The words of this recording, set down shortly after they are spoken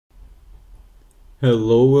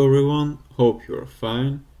Hello everyone, hope you are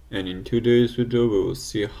fine, and in today's video we will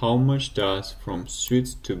see how much does from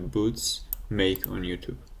suits to boots make on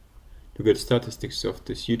YouTube. To get statistics of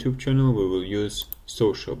this YouTube channel we will use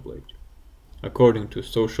Social Blade. According to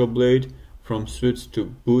Social Blade, from suits to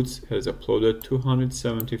boots has uploaded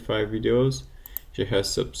 275 videos. She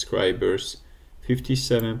has subscribers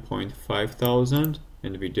 57.5 thousand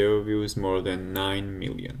and video views more than 9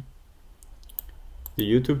 million. The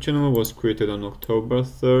YouTube channel was created on October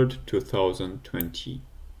 3rd, 2020.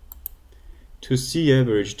 To see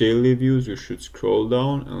average daily views, you should scroll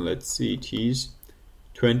down and let's see, it is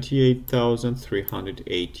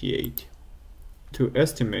 28,388. To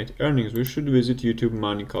estimate earnings, we should visit YouTube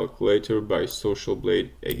Money Calculator by Social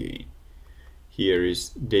Blade again. Here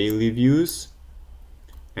is daily views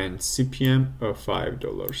and CPM of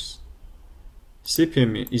 $5.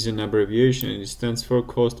 CPM is an abbreviation and it stands for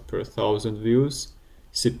cost per thousand views.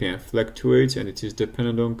 CPM fluctuates and it is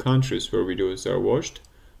dependent on countries where videos are watched,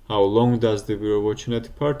 how long does the viewer watch an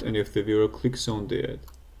ad part, and if the viewer clicks on the ad.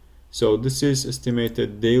 So this is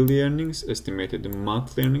estimated daily earnings, estimated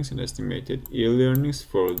monthly earnings, and estimated yearly earnings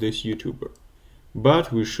for this YouTuber.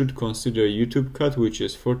 But we should consider YouTube cut, which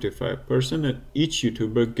is 45%, and each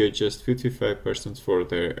YouTuber gets just 55% for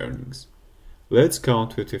their earnings. Let's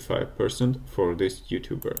count 55% for this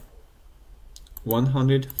YouTuber.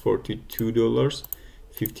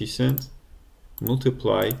 $142.50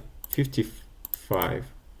 multiply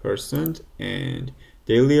 55% and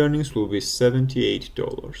daily earnings will be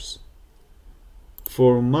 $78.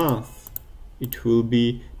 For a month it will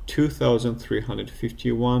be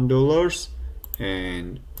 $2,351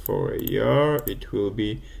 and for a year it will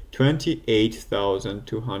be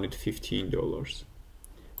 $28,215.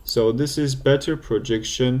 So this is better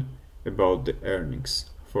projection about the earnings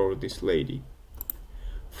for this lady.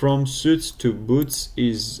 From Suits to Boots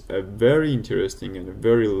is a very interesting and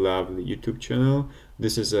very lovely YouTube channel.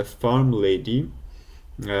 This is a farm lady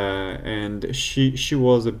and she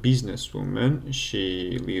was a businesswoman.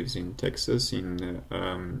 She lives in Texas in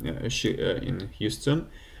Houston,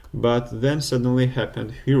 but then suddenly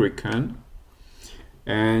happened hurricane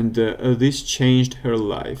and this changed her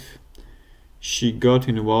life. She got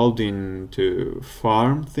involved into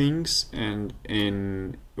farm things and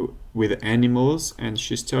with animals, and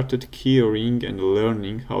she started caring and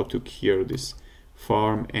learning how to care these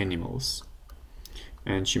farm animals.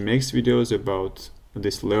 And she makes videos about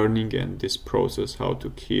this learning and this process, how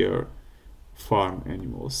to care farm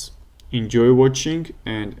animals. Enjoy watching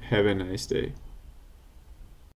and have a nice day.